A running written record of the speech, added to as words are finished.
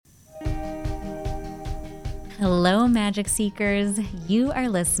Hello, Magic Seekers. You are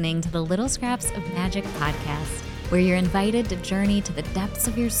listening to the Little Scraps of Magic podcast, where you're invited to journey to the depths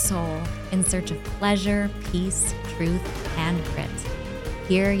of your soul in search of pleasure, peace, truth, and grit.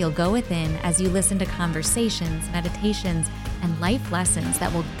 Here, you'll go within as you listen to conversations, meditations, and life lessons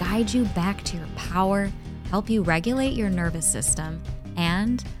that will guide you back to your power, help you regulate your nervous system,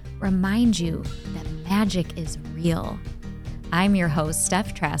 and remind you that magic is real. I'm your host,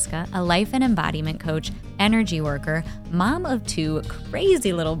 Steph Traska, a life and embodiment coach, energy worker, mom of two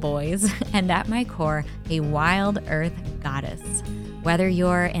crazy little boys, and at my core, a wild earth goddess. Whether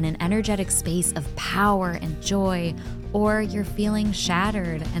you're in an energetic space of power and joy, or you're feeling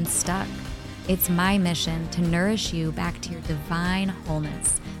shattered and stuck, it's my mission to nourish you back to your divine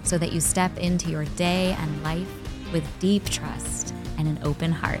wholeness so that you step into your day and life with deep trust and an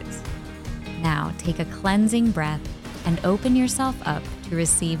open heart. Now, take a cleansing breath and open yourself up to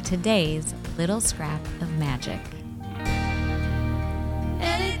receive today's little scrap of magic.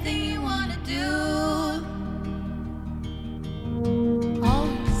 Anything you wanna do, all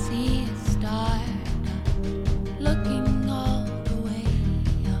we can see is start looking all the way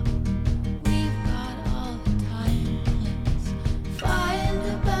up. We've got all the time, let's find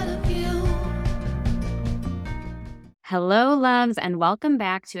a better view. Hello, loves, and welcome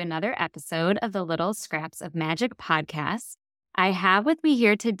back to another episode of the Little Scraps of Magic podcast. I have with me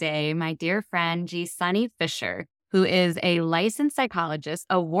here today my dear friend, Jisunny Fisher, who is a licensed psychologist,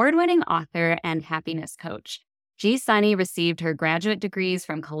 award-winning author, and happiness coach. Jisunny received her graduate degrees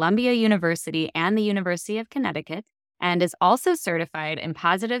from Columbia University and the University of Connecticut, and is also certified in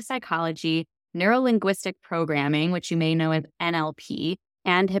positive psychology, neurolinguistic programming, which you may know as NLP,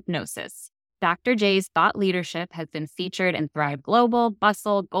 and hypnosis. Dr. J's thought leadership has been featured in Thrive Global,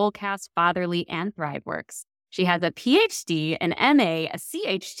 Bustle, Goalcast, Fatherly, and ThriveWorks. She has a PhD, an MA, a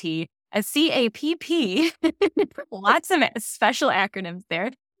CHT, a CAPP, lots of special acronyms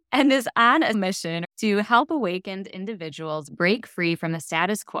there, and is on a mission to help awakened individuals break free from the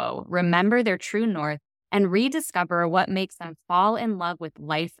status quo, remember their true north, and rediscover what makes them fall in love with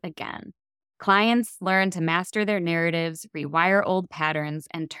life again. Clients learn to master their narratives, rewire old patterns,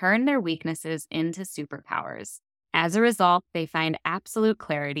 and turn their weaknesses into superpowers. As a result, they find absolute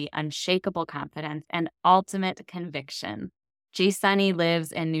clarity, unshakable confidence, and ultimate conviction. Jisunny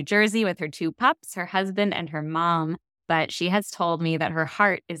lives in New Jersey with her two pups, her husband, and her mom, but she has told me that her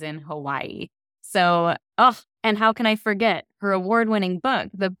heart is in Hawaii. So, and how can I forget her award-winning book,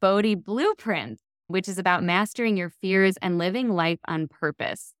 The Bodhi Blueprint, which is about mastering your fears and living life on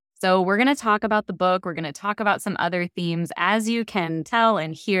purpose. So we're going to talk about the book. We're going to talk about some other themes. As you can tell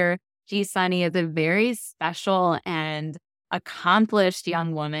and hear, Jisunny is a very special and accomplished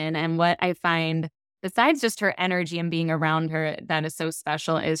young woman. And what I find, besides just her energy and being around her that is so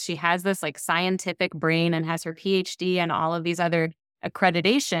special, is she has this like scientific brain and has her PhD and all of these other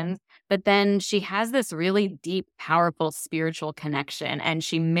accreditations. But then she has this really deep, powerful spiritual connection. And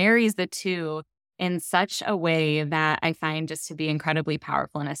she marries the two in such a way that I find just to be incredibly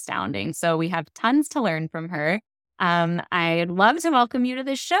powerful and astounding. So we have tons to learn from her. I'd love to welcome you to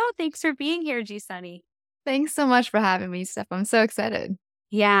the show. Thanks for being here, Jisunny. Thanks so much for having me, Steph. I'm so excited.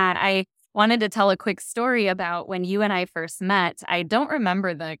 Yeah, I wanted to tell a quick story about when you and I first met. I don't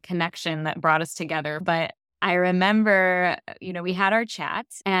remember the connection that brought us together, but I remember, we had our chat,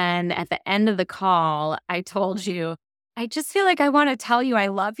 and at the end of the call, I told you, I just feel like I want to tell you I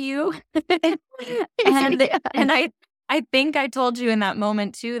love you. and I think I told you in that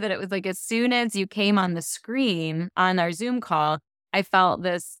moment too that it was like as soon as you came on the screen on our Zoom call, I felt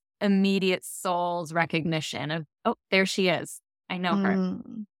this immediate soul's recognition of, oh, there she is. I know her.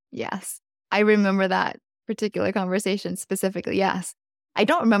 Yes. I remember that particular conversation specifically. Yes. I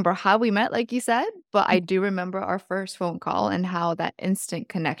don't remember how we met, like you said, but I do remember our first phone call and how that instant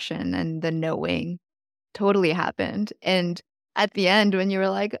connection and the knowing totally happened. And at the end, when you were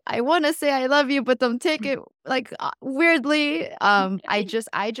like, I want to say I love you, but don't take it like weirdly. I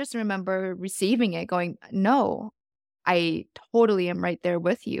just remember receiving it going, no, I totally am right there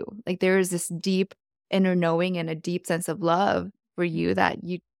with you. Like there is this deep inner knowing and a deep sense of love for you that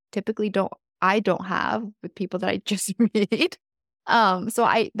you typically I don't have with people that I just meet.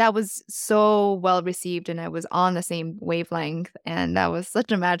 That was so well received, and I was on the same wavelength, and that was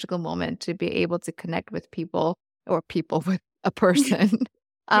such a magical moment to be able to connect with people with a person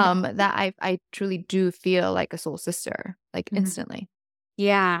that I truly do feel like a soul sister, like instantly.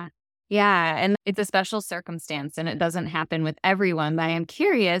 Yeah. And it's a special circumstance, and it doesn't happen with everyone. But I am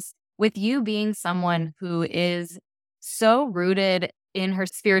curious, with you being someone who is so rooted in her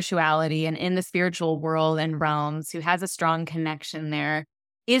spirituality and in the spiritual world and realms, who has a strong connection there,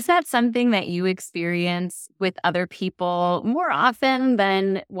 Is that something that you experience with other people more often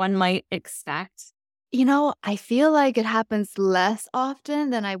than one might expect? I feel like it happens less often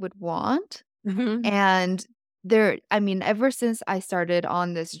than I would want. Mhm. And ever since I started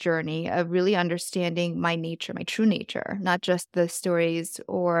on this journey of really understanding my nature, my true nature, not just the stories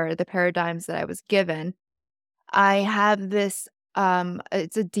or the paradigms that I was given, I have this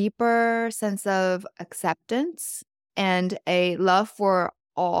it's a deeper sense of acceptance and a love for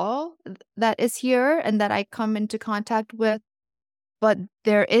all that is here and that I come into contact with, but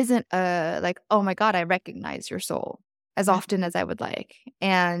there isn't a like, oh my God, I recognize your soul as often as I would like.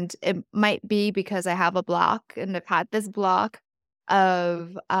 And it might be because I have a block and I've had this block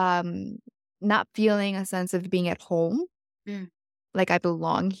of not feeling a sense of being at home, Mm. like I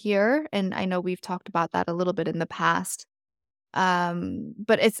belong here. And I know we've talked about that a little bit in the past.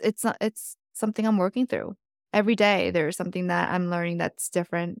 But it's something I'm working through. Every day there's something that I'm learning that's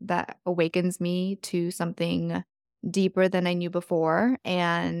different that awakens me to something deeper than I knew before.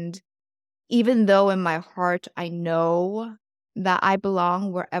 And even though in my heart I know that I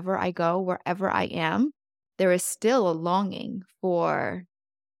belong wherever I go, wherever I am, there is still a longing for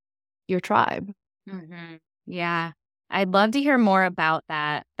your tribe. Mhm. Yeah. I'd love to hear more about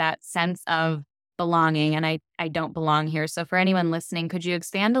that sense of belonging, and I don't belong here. So for anyone listening, could you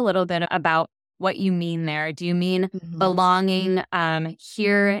expand a little bit about what you mean there? Do you mean Mhm. belonging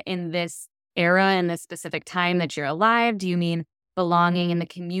here in this era, in this specific time that you're alive? Do you mean belonging in the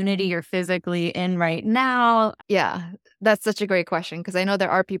community you're physically in right now? Yeah, that's such a great question because I know there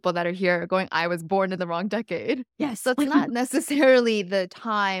are people that are here going, I was born in the wrong decade. So Yes. it's not necessarily the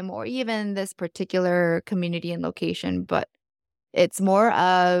time or even this particular community and location, but it's more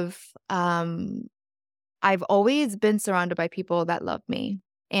of I've always been surrounded by people that love me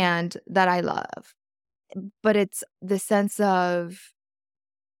and that I love. But it's the sense of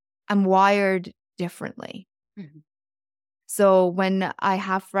I'm wired differently. Mhm. So when I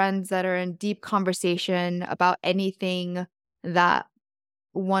have friends that are in deep conversation about anything that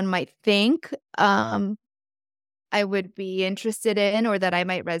one might think I would be interested in or that I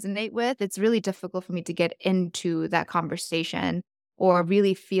might resonate with, it's really difficult for me to get into that conversation or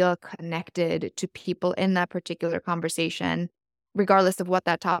really feel connected to people in that particular conversation, regardless of what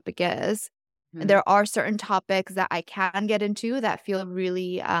that topic is. Mhm. There are certain topics that I can get into that feel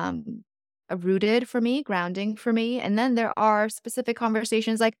really rooted for me, grounding for me. And then there are specific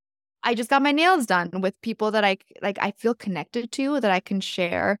conversations like I just got my nails done with people that I feel connected to that I can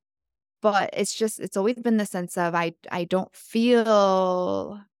share, but it's always been the sense of I don't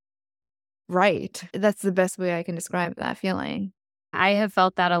feel right. That's the best way I can describe that feeling. I have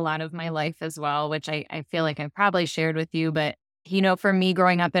felt that a lot of my life as well, which I feel like I've probably shared with you. But, for me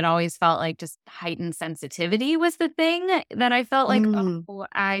growing up, it always felt like just heightened sensitivity was the thing that I felt like, Mm, oh,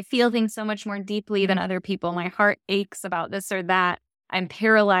 I feel things so much more deeply than other people. My heart aches about this or that. I'm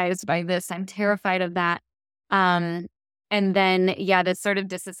paralyzed by this. I'm terrified of that. Um, and then, yeah, this sort of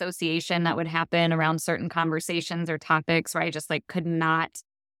disassociation that would happen around certain conversations or topics where I just like could not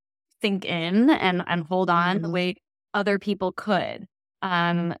sink in and hold on the mhm. way other people could.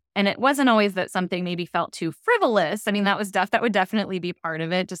 And it wasn't always that something maybe felt too frivolous. I mean, that would definitely be part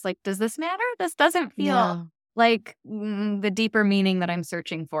of it. Just like, does this matter? This doesn't feel Yeah. like the deeper meaning that I'm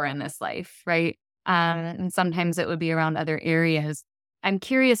searching for in this life, right? And sometimes it would be around other areas. I'm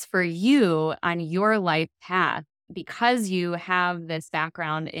curious for you on your life path because you have this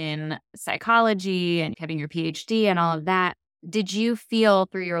background in psychology and having your PhD and all of that. Did you feel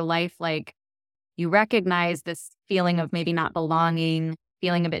through your life like you recognize this feeling of maybe not belonging,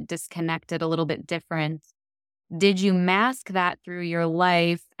 feeling a bit disconnected, a little bit different? Did you mask that through your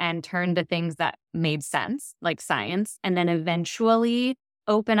life and turn to things that made sense, like science, and then eventually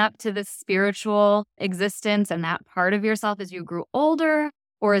open up to this spiritual existence and that part of yourself as you grew older?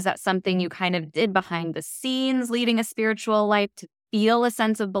 Or is that something you kind of did behind the scenes, leading a spiritual life to feel a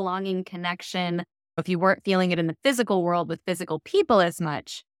sense of belonging, connection? If you weren't feeling it in the physical world with physical people as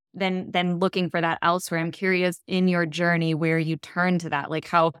much, then looking for that elsewhere. I'm curious in your journey where you turn to that, like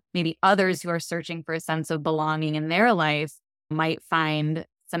how maybe others who are searching for a sense of belonging in their life might find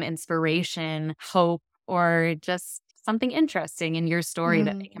some inspiration, hope, or just something interesting in your story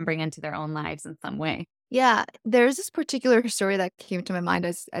that they can Mm. bring into their own lives in some way. Yeah, there's this particular story that came to my mind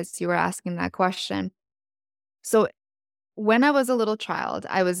as you were asking that question. So when I was a little child,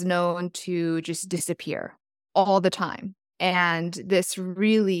 I was known to just disappear all the time. And this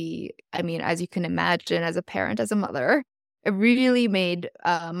really, as you can imagine, as a parent, as a mother, it really made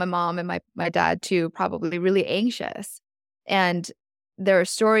my mom and my dad too probably really anxious. And there are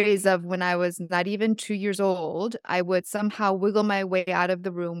stories of when I was not even 2 years old, I would somehow wiggle my way out of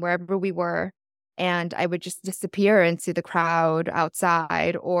the room wherever we were, and I would just disappear into the crowd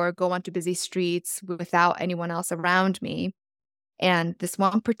outside or go onto busy streets without anyone else around me. And this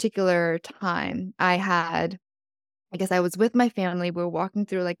one particular time I guess I was with my family. We were walking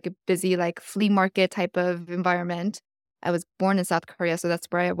through like a busy, like flea market type of environment. I was born in South Korea, so that's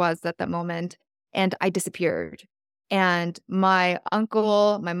where I was at that moment. And I disappeared. And my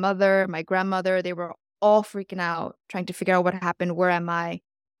uncle, my mother, my grandmother, they were all freaking out, trying to figure out what happened. Where am I?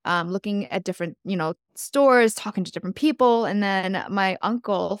 Looking at different, stores, talking to different people. And then my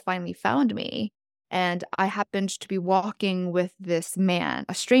uncle finally found me. And I happened to be walking with this man,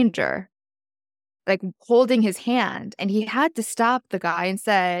 a stranger, like holding his hand, and he had to stop the guy and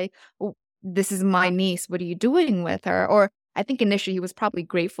say, "Oh, this is my niece. What are you doing with her?" Or I think initially he was probably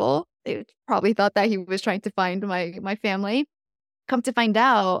grateful. They probably thought that he was trying to find my family. Come to find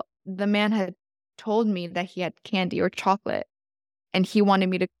out, the man had told me that he had candy or chocolate, and he wanted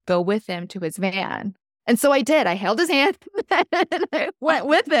me to go with him to his van. And so I did. I held his hand and I went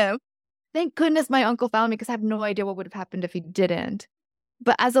with him. Thank goodness my uncle found me because I have no idea what would have happened if he didn't.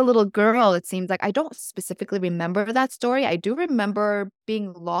 But as a little girl, it seems like I don't specifically remember that story. I do remember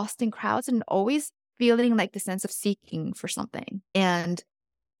being lost in crowds and always feeling like the sense of seeking for something. And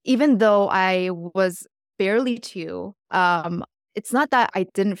even though I was barely two, it's not that I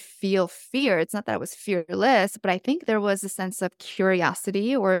didn't feel fear. It's not that I was fearless, but I think there was a sense of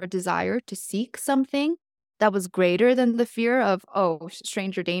curiosity or a desire to seek something that was greater than the fear of, oh,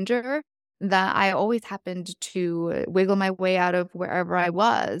 stranger danger, that I always happened to wiggle my way out of wherever I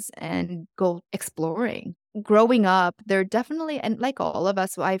was and go exploring. Growing up, there definitely, and like all of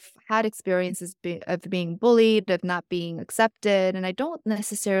us, I've had experiences of being bullied, of not being accepted. And I don't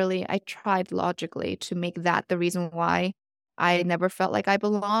necessarily, I tried logically to make that the reason why I never felt like I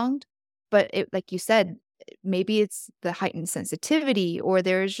belonged. But like you said, maybe it's the heightened sensitivity, or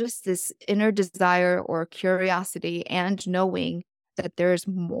there's just this inner desire or curiosity and knowing that there's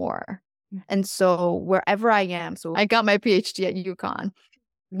more. And so wherever I am, so I got my PhD at UConn.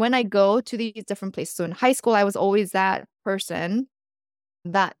 When I go to these different places, so in high school, I was always that person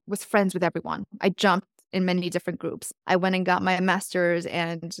that was friends with everyone. I jumped in many different groups. I went and got my master's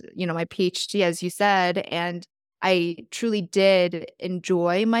and, my PhD, as you said, and I truly did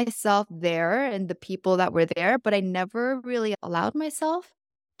enjoy myself there and the people that were there, but I never really allowed myself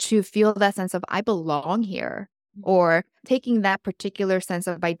to feel that sense of I belong here, or taking that particular sense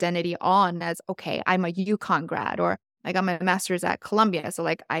of identity on as, okay, I'm a UConn grad, or I got my master's at Columbia. So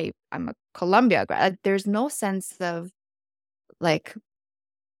like I'm a Columbia grad. There's no sense of like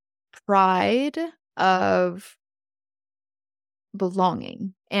pride of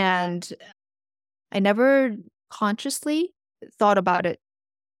belonging. And I never consciously thought about it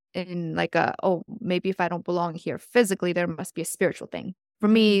in like oh, maybe if I don't belong here physically, there must be a spiritual thing. For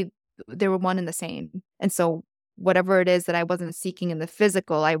me, they were one and the same. And so whatever it is that I wasn't seeking in the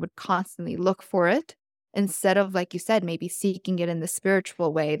physical, I would constantly look for it instead of, like you said, maybe seeking it in the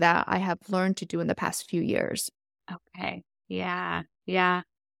spiritual way that I have learned to do in the past few years. Okay. Yeah. Yeah.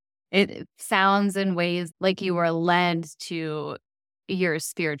 It sounds in ways like you were led to your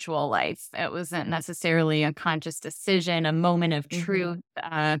spiritual life. It wasn't necessarily a conscious decision, a moment of truth,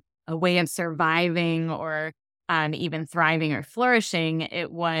 a way of surviving or even thriving or flourishing.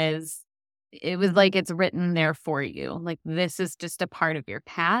 It was like it's written there for you. Like this is just a part of your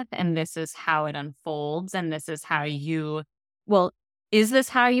path and this is how it unfolds and this is how is this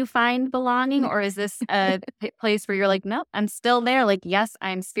how you find belonging, or is this a place where you're like, nope, I'm still there. Like, yes,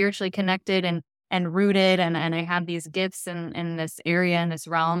 I'm spiritually connected and rooted and I have these gifts in this area, in this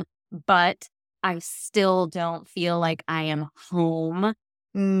realm, but I still don't feel like I am home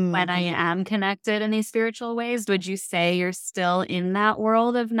when I am connected in these spiritual ways. Would you say you're still in that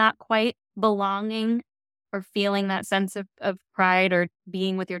world of not quite belonging or feeling that sense of pride or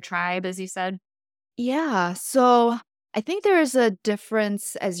being with your tribe, as you said? Yeah. So I think there is a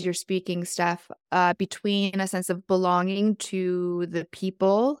difference as you're speaking, Steph, between a sense of belonging to the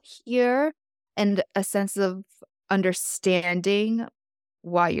people here and a sense of understanding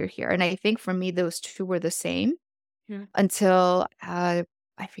why you're here. And I think for me, those two were the same until I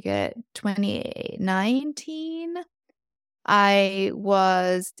forget, 2019. I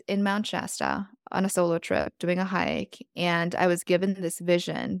was in Mount Shasta on a solo trip doing a hike, and I was given this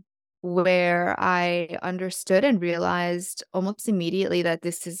vision where I understood and realized almost immediately that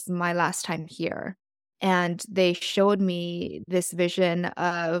this is my last time here. And they showed me this vision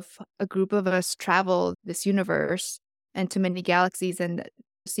of a group of us travel this universe and to many galaxies, and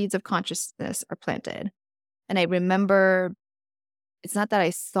seeds of consciousness are planted. And I remember it's not that I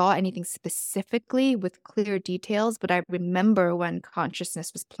saw anything specifically with clear details, but I remember when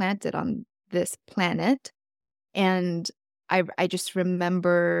consciousness was planted on this planet. And I just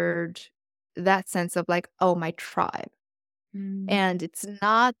remembered that sense of like, oh, my tribe. And it's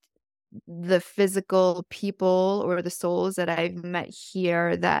not the physical people or the souls that I've met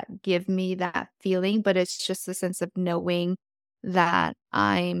here that give me that feeling, but it's just the sense of knowing that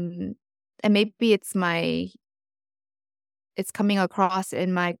and maybe it's coming across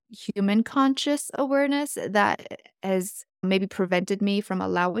in my human conscious awareness that has maybe prevented me from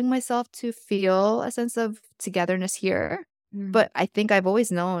allowing myself to feel a sense of togetherness here. But I think I've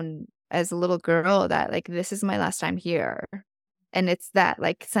always known as a little girl that like this is my last time here. And it's that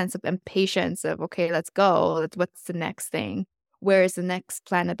like sense of impatience of, okay, let's go. What's the next thing? Where is the next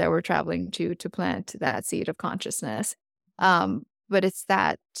planet that we're traveling to plant that seed of consciousness? But it's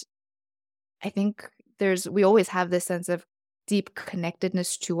that I think we always have this sense of deep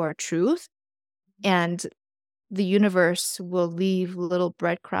connectedness to our truth, and the universe will leave little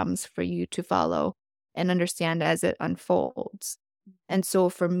breadcrumbs for you to follow and understand as it unfolds. And so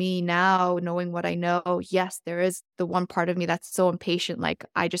for me now, knowing what I know, yes, there is the one part of me that's so impatient, like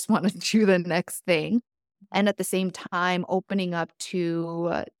I just want to do the next thing. And at the same time, opening up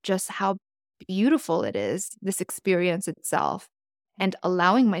to just how beautiful it is, this experience itself, and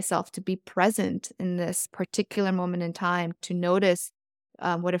allowing myself to be present in this particular moment in time to notice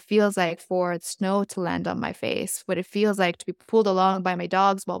what it feels like for snow to land on my face, what it feels like to be pulled along by my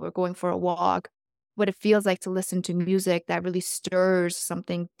dogs while we're going for a walk, what it feels like to listen to music that really stirs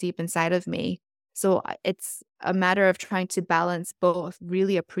something deep inside of me. So it's a matter of trying to balance both,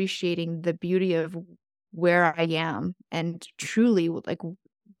 really appreciating the beauty of where I am and truly like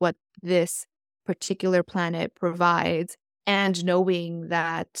what this particular planet provides, and knowing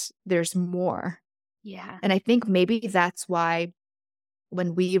that there's more. Yeah. And I think maybe that's why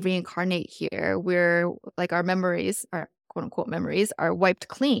when we reincarnate here, we're like our memories, our quote unquote memories, are wiped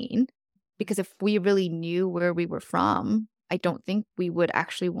clean. Because if we really knew where we were from, I don't think we would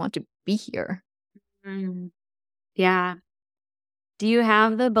actually want to be here. Yeah. Do you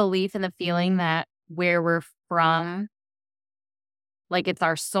have the belief and the feeling that where we're from, like it's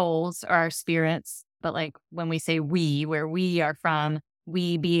our souls or our spirits, but like when we say we, where we are from,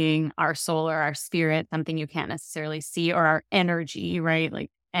 we being our soul or our spirit, something you can't necessarily see, or our energy, right? Like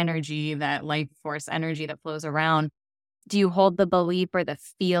energy, that life force energy that flows around. Do you hold the belief or the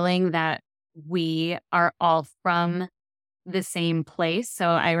feeling that we are all from the same place? So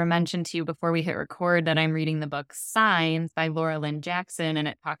I mentioned to you before we hit record that I'm reading the book Signs by Laura Lynn Jackson, and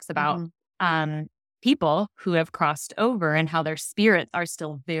it talks about people who have crossed over and how their spirits are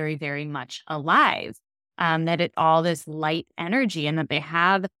still very, very much alive. That it all this light energy, and that they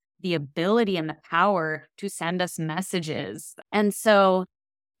have the ability and the power to send us messages. And so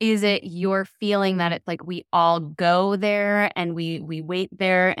is it your feeling that it's like we all go there and we wait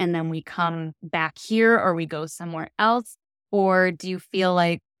there and then we come back here, or we go somewhere else? Or do you feel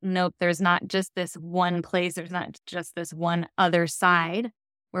like, nope, there's not just this one place, there's not just this one other side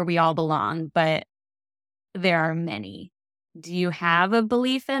where we all belong, but there are many? Do you have a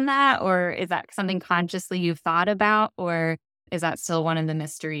belief in that? Or is that something consciously you've thought about? Or is that still one of the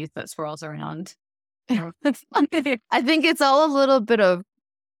mysteries that swirls around? I think it's all a little bit of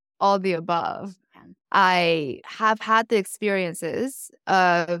all the above. I have had the experiences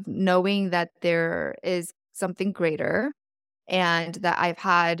of knowing that there is something greater, and that I've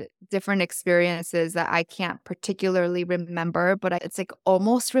had different experiences that I can't particularly remember, but it's like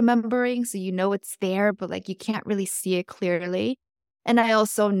almost remembering. So you know it's there, but like you can't really see it clearly. And I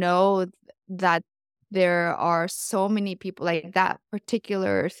also know that there are so many people, like that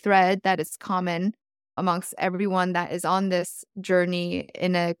particular thread that is common amongst everyone that is on this journey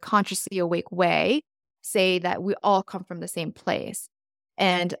in a consciously awake way, say that we all come from the same place.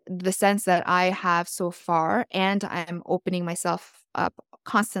 And the sense that I have so far, and I'm opening myself up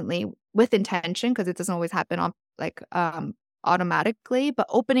constantly with intention, because it doesn't always happen on automatically, but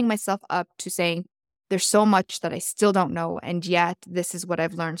opening myself up to saying there's so much that I still don't know, and yet this is what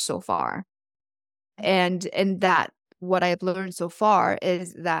I've learned so far. And that what I've learned so far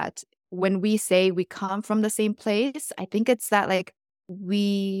is that when we say we come from the same place, I think it's that like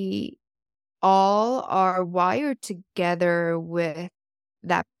we all are wired together with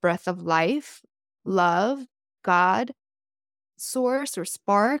that breath of life, love, God, source or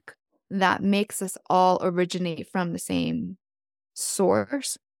spark that makes us all originate from the same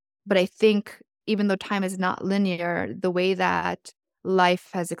source. But I think even though time is not linear, the way that life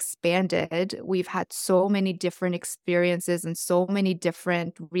has expanded, we've had so many different experiences and so many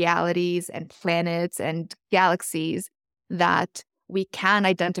different realities and planets and galaxies that we can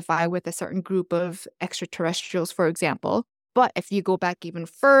identify with a certain group of extraterrestrials, for example. But if you go back even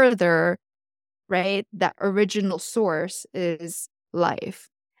further, right, that original source is life.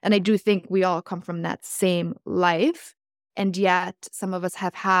 And I do think we all come from that same life. And yet some of us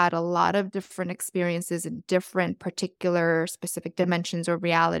have had a lot of different experiences in different particular specific dimensions or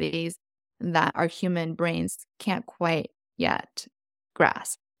realities that our human brains can't quite yet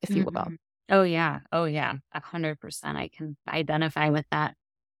grasp, if you will. Mhm. Oh, yeah. Oh, yeah. 100%. I can identify with that.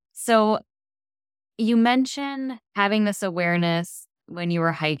 So you mentioned having this awareness when you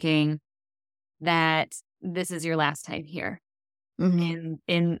were hiking that this is your last time here Hmm.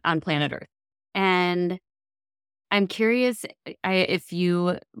 in on planet Earth. And I'm curious if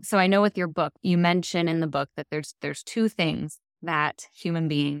you so I know with your book, you mention in the book that there's two things that human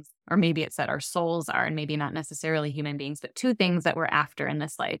beings, or maybe it's that our souls are, and maybe not necessarily human beings, but two things that we're after in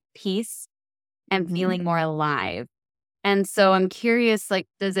this life: peace and Hmm. feeling more alive. And so I'm curious, like,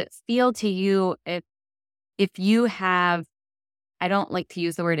 does it feel to you if you have, I don't like to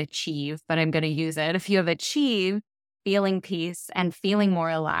use the word achieve, but I'm going to use it. If you have achieved feeling peace and feeling more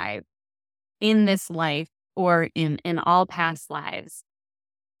alive in this life or in all past lives,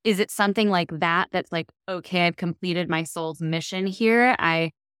 is it something like that that's like, okay, I've completed my soul's mission here.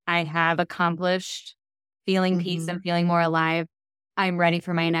 I have accomplished feeling peace Hmm. and feeling more alive. I'm ready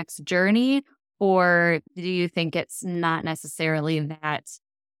for my next journey. Or do you think it's not necessarily that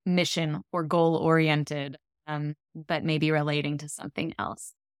mission or goal oriented, but maybe relating to something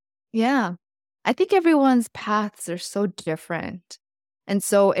else? Yeah. I think everyone's paths are so different. And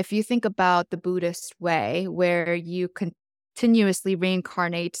so if you think about the Buddhist way, where you continuously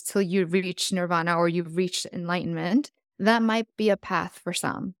reincarnate till you reach nirvana or you've reached enlightenment, that might be a path for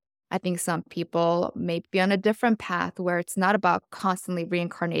some. I think some people may be on a different path where it's not about constantly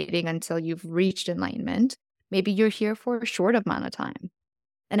reincarnating until you've reached enlightenment. Maybe you're here for a short amount of time.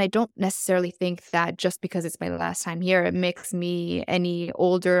 And I don't necessarily think that just because it's my last time here, it makes me any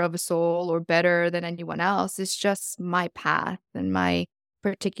older of a soul or better than anyone else. It's just my path and my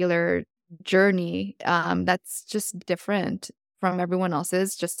particular journey that's just different from everyone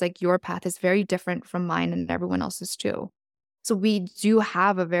else's, just like your path is very different from mine and everyone else's too. So we do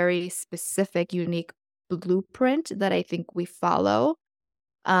have a very specific, unique blueprint that I think we follow.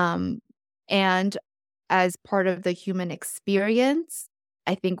 Um, and as part of the human experience,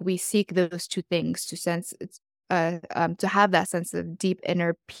 I think we seek those two things to to have that sense of deep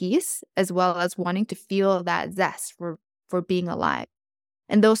inner peace, as well as wanting to feel that zest for being alive.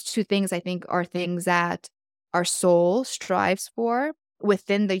 And those two things, I think, are things that our soul strives for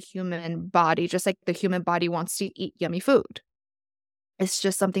within the human body, just like the human body wants to eat yummy food. It's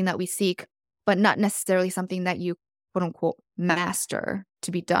just something that we seek, but not necessarily something that you quote unquote master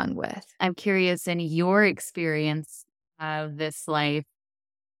to be done with. I'm curious, in your experience of this life,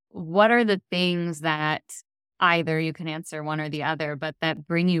 what are the things that either you can answer one or the other, but that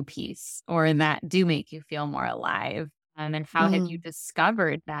bring you peace or that do make you feel more alive? And how have you Mhm.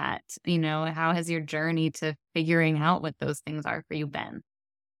 discovered that? How has your journey to figuring out what those things are for you been?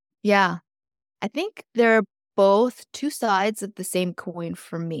 Yeah. I think they're both two sides of the same coin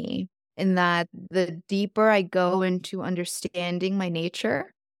for me, in that the deeper I go into understanding my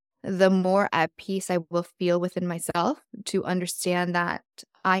nature, the more at peace I will feel within myself to understand that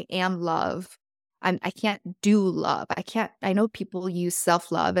I am love. I can't do love. I know people use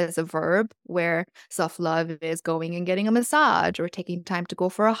self-love as a verb where self-love is going and getting a massage or taking time to go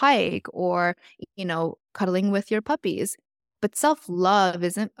for a hike or, cuddling with your puppies. But self-love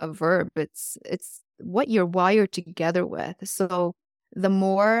isn't a verb. It's what you're wired together with. So the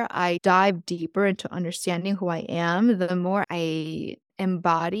more I dive deeper into understanding who I am, the more I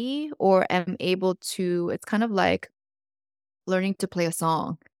embody or am able to, it's kind of like learning to play a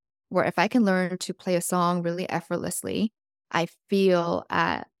song, where if I can learn to play a song really effortlessly, I feel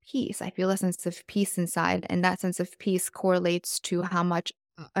at peace. I feel a sense of peace inside. And that sense of peace correlates to how much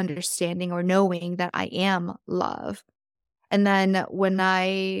understanding or knowing that I am love. And then when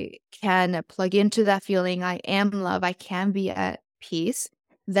I can plug into that feeling, I am love, I can be at peace,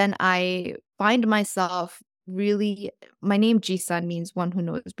 then I find myself really, my name Jisun means one who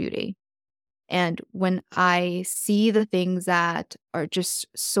knows beauty. And when I see the things that are just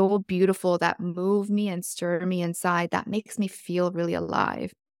so beautiful that move me and stir me inside, that makes me feel really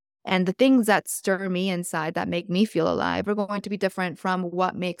alive. And the things that stir me inside that make me feel alive are going to be different from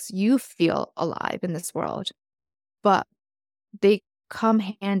what makes you feel alive in this world. But they come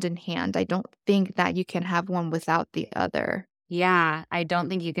hand in hand. I don't think that you can have one without the other. Yeah, I don't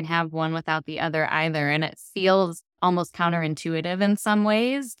think you can have one without the other either. And it feels almost counterintuitive in some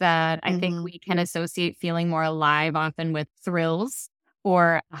ways that I think Mm-hmm. we can associate feeling more alive often with thrills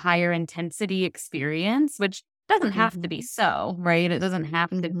or a higher intensity experience, which doesn't have to be Mm-hmm. so, right? It doesn't have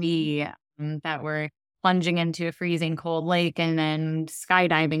to Mm-hmm. be that we're plunging into a freezing cold lake and then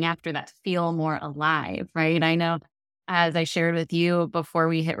skydiving after that to feel more alive, right? I know, as I shared with you before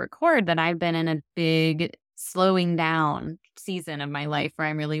we hit record, that I've been in a big slowing down season of my life where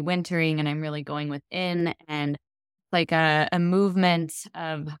I'm really wintering and I'm really going within, and like a movement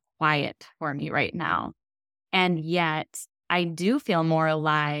of quiet for me right now. And yet I do feel more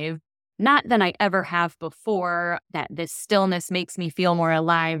alive, not than I ever have before, that this stillness makes me feel more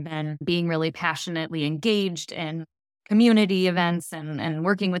alive than being really passionately engaged in community events and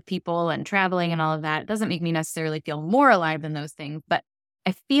working with people and traveling and all of that. It doesn't make me necessarily feel more alive than those things, but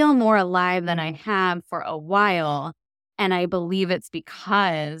I feel more alive than I have for a while. And I believe it's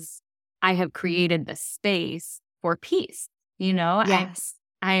because I have created the space for peace. You know, Yes.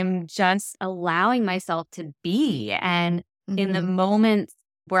 I'm just allowing myself to be. And in the Mm-hmm. moments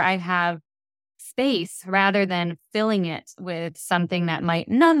where I have space, rather than filling it with something that might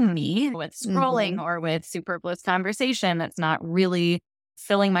numb me with Mm-hmm. scrolling or with superfluous conversation that's not really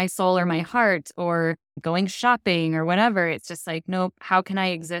filling my soul or my heart, or going shopping or whatever, it's just like, nope, how can I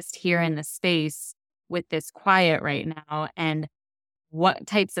exist here in the space with this quiet right now? And what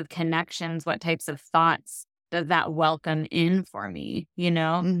types of connections, what types of thoughts does that welcome in for me, you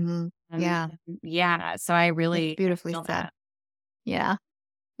know? Mm-hmm. And Yeah. yeah, so I That's really beautifully feel said. that. Yeah.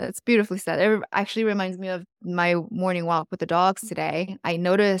 That's beautifully said. Actually reminds me of my morning walk with the dogs today. I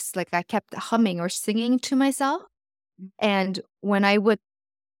noticed like I kept humming or singing to myself. And when I would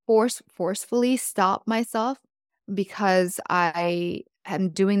forcefully stop myself because I am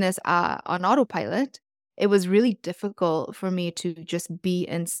doing this on autopilot, it was really difficult for me to just be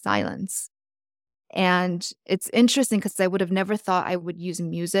in silence. And it's interesting because I would have never thought I would use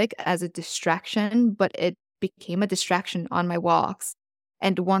music as a distraction, but it became a distraction on my walks.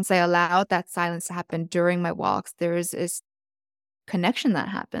 And once I allowed that silence to happen during my walks, there is this connection that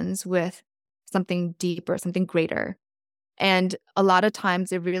happens with something deeper, something greater. And a lot of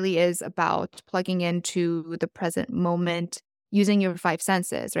times it really is about plugging into the present moment, using your five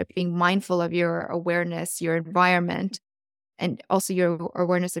senses, right? Being mindful of your awareness, your environment, and also your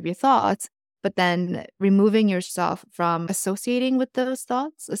awareness of your thoughts, but then removing yourself from associating with those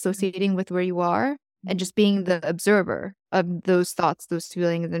thoughts, associating with where you are, and just being the observer of those thoughts, those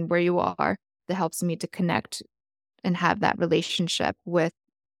feelings, and where you are. That helps me to connect and have that relationship with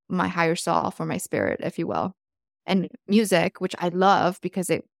my higher self or my spirit, if you will. And music, which I love because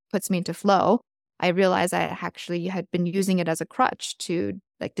it puts me into flow, I realized I actually had been using it as a crutch to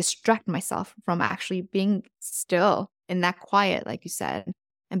like distract myself from actually being still in that quiet, like you said,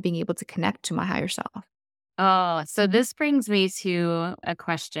 and being able to connect to my higher self. Oh, so this brings me to a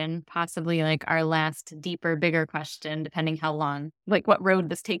question, possibly like our last deeper, bigger question, depending how long, like what road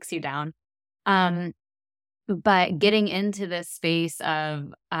this takes you down. Um, but getting into this space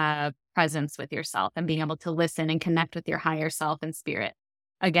of presence with yourself and being able to listen and connect with your higher self and spirit.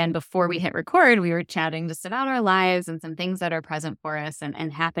 Again, before we hit record, we were chatting just about our lives and some things that are present for us and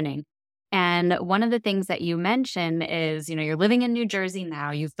happening. And one of the things that you mentioned is, you know, you're living in New Jersey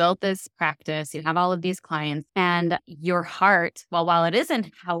now, you've built this practice, you have all of these clients, and your heart, well, while it isn't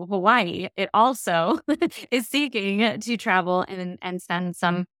Hawaii, it also is seeking to travel and spend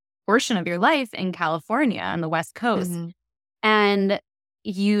some portion of your life in California on the West Coast. Hmm. And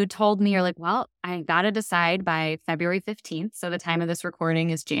you told me, you're like, well, I got to decide by February 15th. So the time of this recording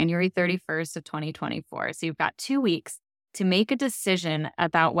is January 31st of 2024. So you've got 2 weeks to make a decision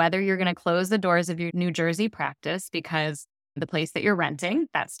about whether you're going to close the doors of your New Jersey practice because the place that you're renting,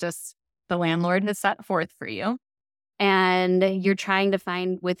 that's just the landlord has set forth for you. And you're trying to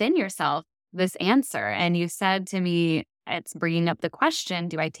find within yourself this answer. And you said to me, it's bringing up the question,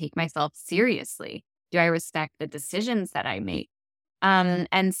 do I take myself seriously? Do I respect the decisions that I make?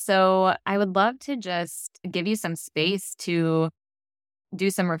 And so I would love to just give you some space to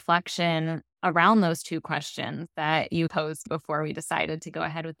do some reflection around those two questions that you posed before we decided to go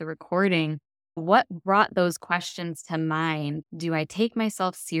ahead with the recording. What brought those questions to mind? Do I take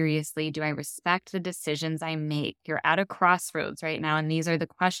myself seriously? Do I respect the decisions I make? You're at a crossroads right now, and these are the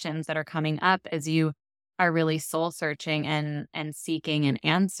questions that are coming up as you are really soul searching and seeking an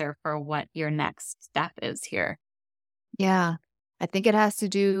answer for what your next step is here. Yeah. I think it has to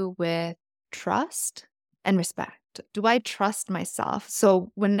do with trust and respect. Do I trust myself?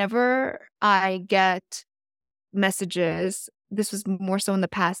 So whenever I get messages this was more so in the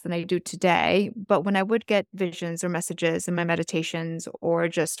past than I do today, but when I would get visions or messages in my meditations or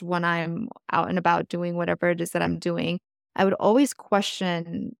just when I'm out and about doing whatever it is that I'm doing, I would always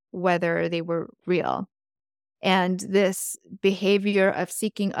question whether they were real. And this behavior of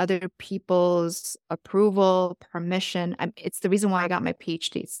seeking other people's approval, permission, it's the reason why I got my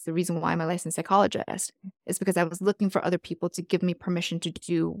PhD. It's the reason why I'm a licensed psychologist. It's because I was looking for other people to give me permission to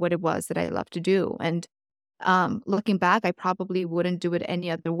do what it was that I love to do. And looking back, I probably wouldn't do it any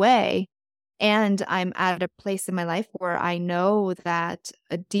other way. And I'm at a place in my life where I know that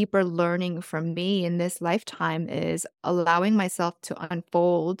a deeper learning from me in this lifetime is allowing myself to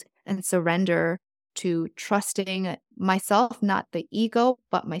unfold and surrender to trusting myself, not the ego,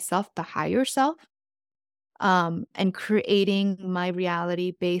 but myself, the higher self, and creating my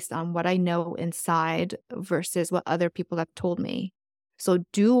reality based on what I know inside versus what other people have told me. So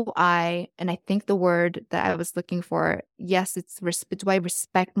and I think the word that I was looking for, yes, do I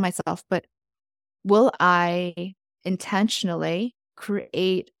respect myself, but will I intentionally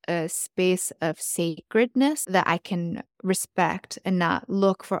create a space of sacredness that I can respect and not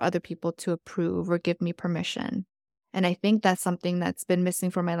look for other people to approve or give me permission? And I think that's something that's been missing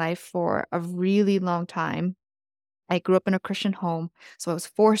from my life for a really long time. I grew up in a Christian home, so I was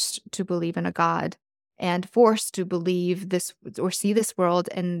forced to believe in a God and forced to believe this or see this world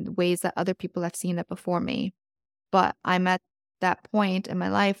in ways that other people have seen it before me. But I'm at that point in my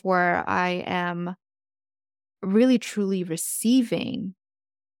life where I am really truly receiving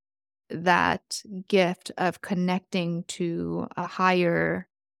that gift of connecting to a higher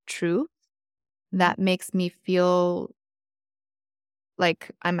truth that makes me feel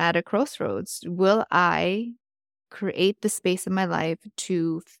like I'm at a crossroads. Will I create the space in my life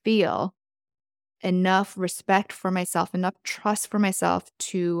to feel enough respect for myself, enough trust for myself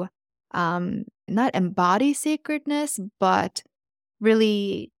to not embody sacredness, but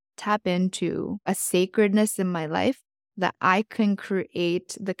really tap into a sacredness in my life that I can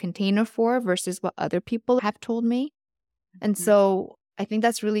create the container for versus what other people have told me. And so I think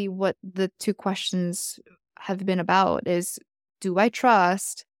that's really what the two questions have been about is, do I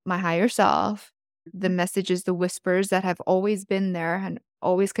trust my higher self, the messages, the whispers that have always been there and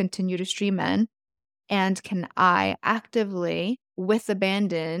always continue to stream in? And can I actively, with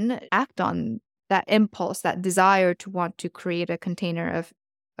abandon, act on that impulse, that desire to want to create a container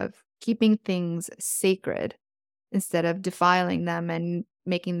of keeping things sacred instead of defiling them and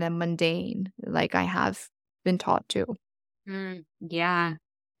making them mundane like I have been taught to? Yeah.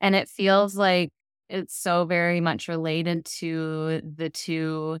 And it feels like it's so very much related to the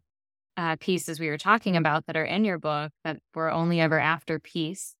two pieces we were talking about that are in your book, that we're only ever after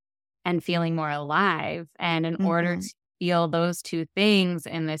peace and feeling more alive. And in order Mhm. to feel those two things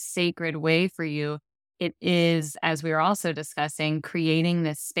in this sacred way for you, it is, as we were also discussing, creating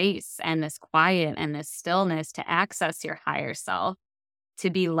this space and this quiet and this stillness to access your higher self,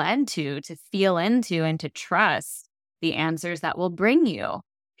 to be led to feel into, and to trust the answers that will bring you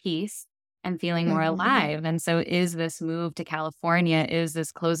peace and feeling more Mhm. alive. And so, is this move to California, is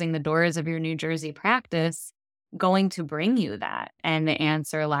this closing the doors of your New Jersey practice going to bring you that? And the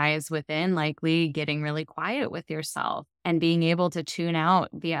answer lies within likely getting really quiet with yourself and being able to tune out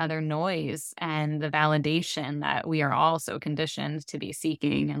the other noise and the validation that we are all so conditioned to be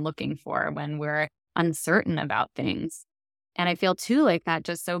seeking and looking for when we're uncertain about things. And I feel too like that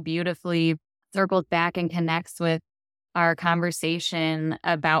just so beautifully circles back and connects with our conversation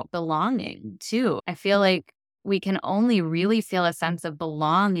about belonging too. I feel like we can only really feel a sense of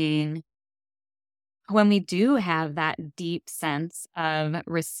belonging when we do have that deep sense of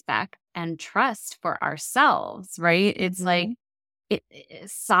respect and trust for ourselves, right? It's like Mhm.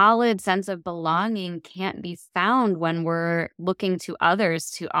 solid sense of belonging can't be found when we're looking to others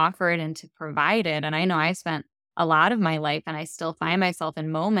to offer it and to provide it. And I know I spent a lot of my life, and I still find myself in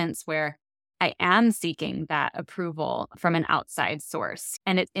moments where I am seeking that approval from an outside source.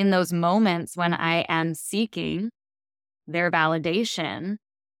 And it's in those moments when I am seeking their validation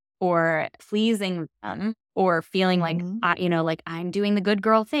or pleasing them or feeling like, Mhm. like I'm doing the good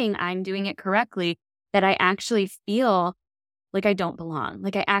girl thing, I'm doing it correctly, that I actually feel like I don't belong.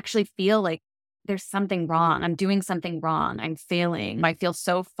 Like I actually feel like there's something wrong. I'm doing something wrong. I'm failing. I feel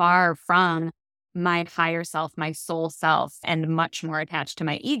so far from my higher self, my soul self, and much more attached to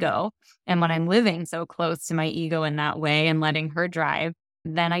my ego. And when I'm living so close to my ego in that way and letting her drive,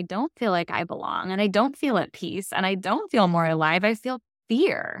 then I don't feel like I belong, and I don't feel at peace, and I don't feel more alive. I feel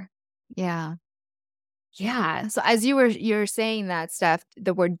fear. Yeah. Yeah. So as you're saying that, Steph,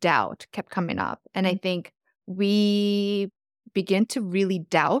 the word doubt kept coming up. And I think we begin to really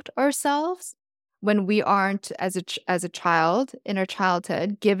doubt ourselves when we aren't as a child in our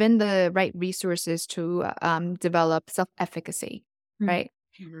childhood given the right resources to develop self-efficacy, right?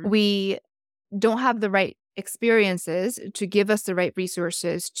 Mhm. We don't have the right experiences to give us the right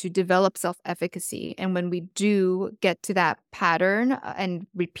resources to develop self-efficacy. And when we do get to that pattern and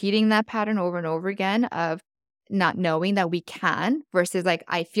repeating that pattern over and over again of not knowing that we can versus like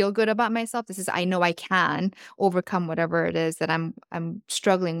I feel good about myself, this is I know I can overcome whatever it is that I'm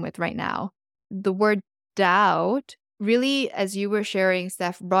struggling with right now. The word doubt really, as you were sharing,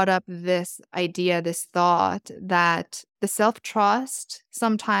 Steph, brought up this idea, this thought that the self-trust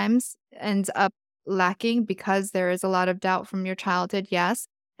sometimes ends up lacking because there is a lot of doubt from your childhood, yes.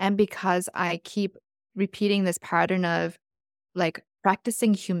 And because I keep repeating this pattern of like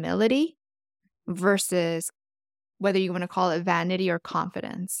practicing humility versus whether you want to call it vanity or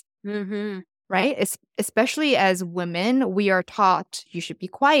confidence, Mhm. right? Especially as women, we are taught you should be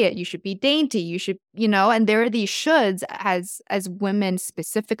quiet, you should be dainty, you should, and there are these shoulds as women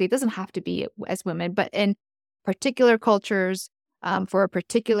specifically. It doesn't have to be as women, but in particular cultures, for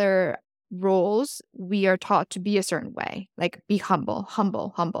particular roles, we are taught to be a certain way, like be humble,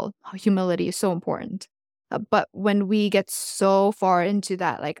 humble, humble. Humility is so important. But when we get so far into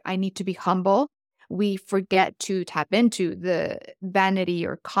that, like I need to be humble, we forget to tap into the vanity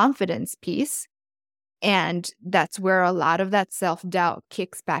or confidence piece. And that's where a lot of that self-doubt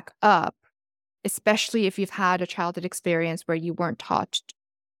kicks back up, especially if you've had a childhood experience where you weren't taught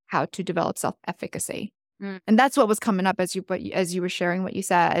how to develop self-efficacy. Mm. And that's what was coming up as you were sharing what you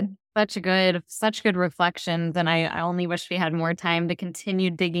said. Such good reflections. And I only wish we had more time to continue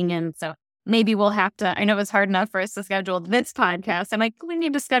digging in. So maybe we'll have to, I know it's hard enough for us to schedule this podcast. I'm like, we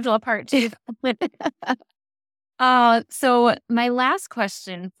need to schedule a part 2. So my last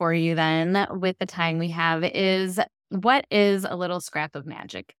question for you then, with the time we have, is what is a little scrap of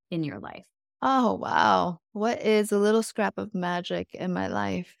magic in your life? Oh, wow. What is a little scrap of magic in my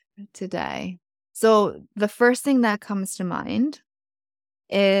life today? So the first thing that comes to mind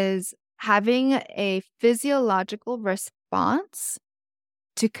is having a physiological response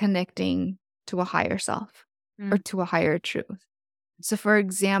to connecting to a higher self or Mm. to a higher truth. So for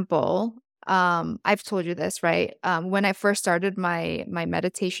example, I've told you this, right? When I first started my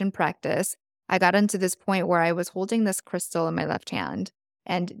meditation practice, I got into this point where I was holding this crystal in my left hand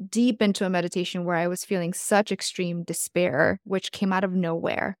and deep into a meditation where I was feeling such extreme despair, which came out of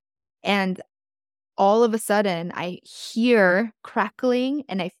nowhere. And all of a sudden, I hear crackling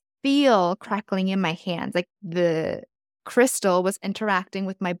and I feel crackling in my hands. Like the crystal was interacting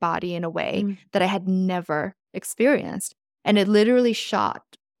with my body in a way Mm. that I had never experienced. And it literally shot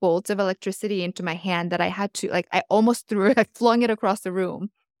bolts of electricity into my hand that I had to, like, I almost threw it, I flung it across the room.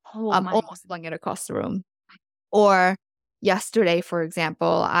 Oh my. Almost flung it across the room. Or yesterday, for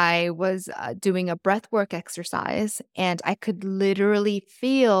example, I was doing a breathwork exercise and I could literally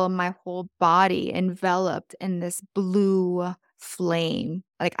feel my whole body enveloped in this blue flame.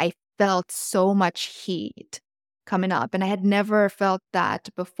 Like I felt so much heat coming up. And I had never felt that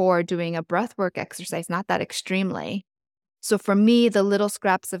before doing a breathwork exercise, not that extremely. So for me, the little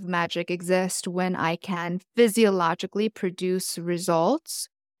scraps of magic exist when I can physiologically produce results.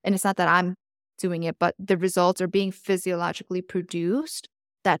 And it's not that I'm doing it, but the results are being physiologically produced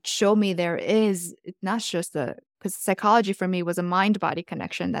that show me there is not just because psychology for me was a mind-body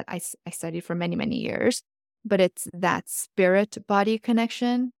connection that I studied for many, many years, but it's that spirit-body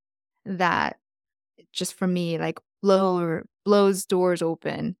connection that just for me, like blows doors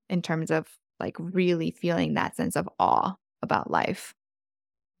open in terms of like really feeling that sense of awe about life.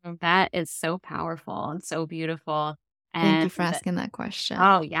 That is so powerful and so beautiful. Thank And you for asking that question.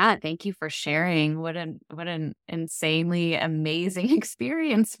 oh yeah, thank you for sharing. What an insanely amazing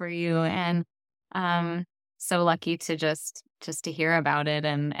experience for you. And so lucky to just to hear about it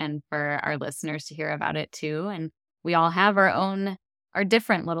and for our listeners to hear about it too. And we all have our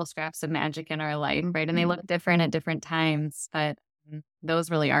different little scraps of magic in our life, right? And they look different at different times, but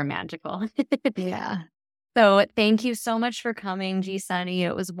those really are magical. Yeah. So thank you so much for coming, Jisunny.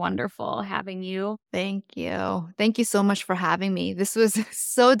 It was wonderful having you. Thank you. Thank you so much for having me. This was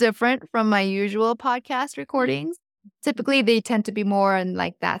so different from my usual podcast recordings. Typically, they tend to be more in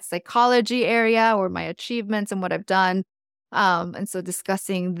like that psychology area or my achievements and what I've done. And so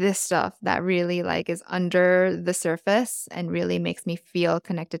discussing this stuff that really like is under the surface and really makes me feel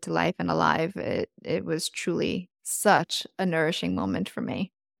connected to life and alive. It was truly such a nourishing moment for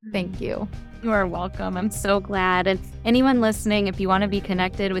me. Thank you. You are welcome. I'm so glad. And anyone listening, if you want to be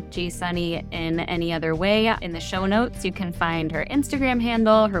connected with Jisunny in any other way, in the show notes, you can find her Instagram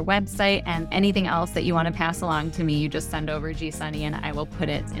handle, her website, and anything else that you want to pass along to me. You just send over Jisunny and I will put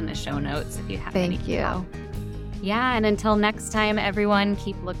it in the show notes if you have any. Thank you. Yeah, and until next time, everyone,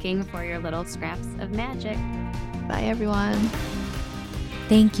 keep looking for your little scraps of magic. Bye, everyone.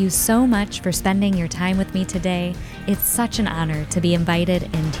 Thank you so much for spending your time with me today. It's such an honor to be invited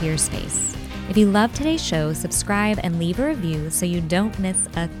into your space. If you love today's show, subscribe and leave a review so you don't miss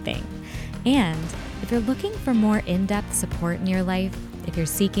a thing. And if you're looking for more in-depth support in your life, if you're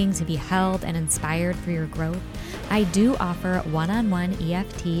seeking to be held and inspired for your growth, I do offer one-on-one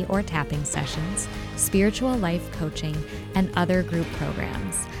EFT or tapping sessions, spiritual life coaching, and other group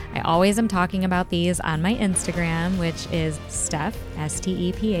programs. I always am talking about these on my Instagram, which is Steph,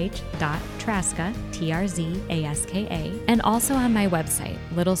 STEPH, Traska, TRZASKA, and also on my website,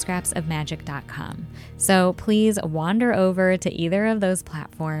 littlescrapsofmagic.com. So please wander over to either of those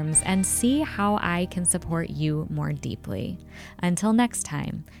platforms and see how I can support you more deeply. Until next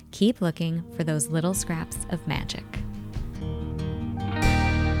time, keep looking for those little scraps of magic.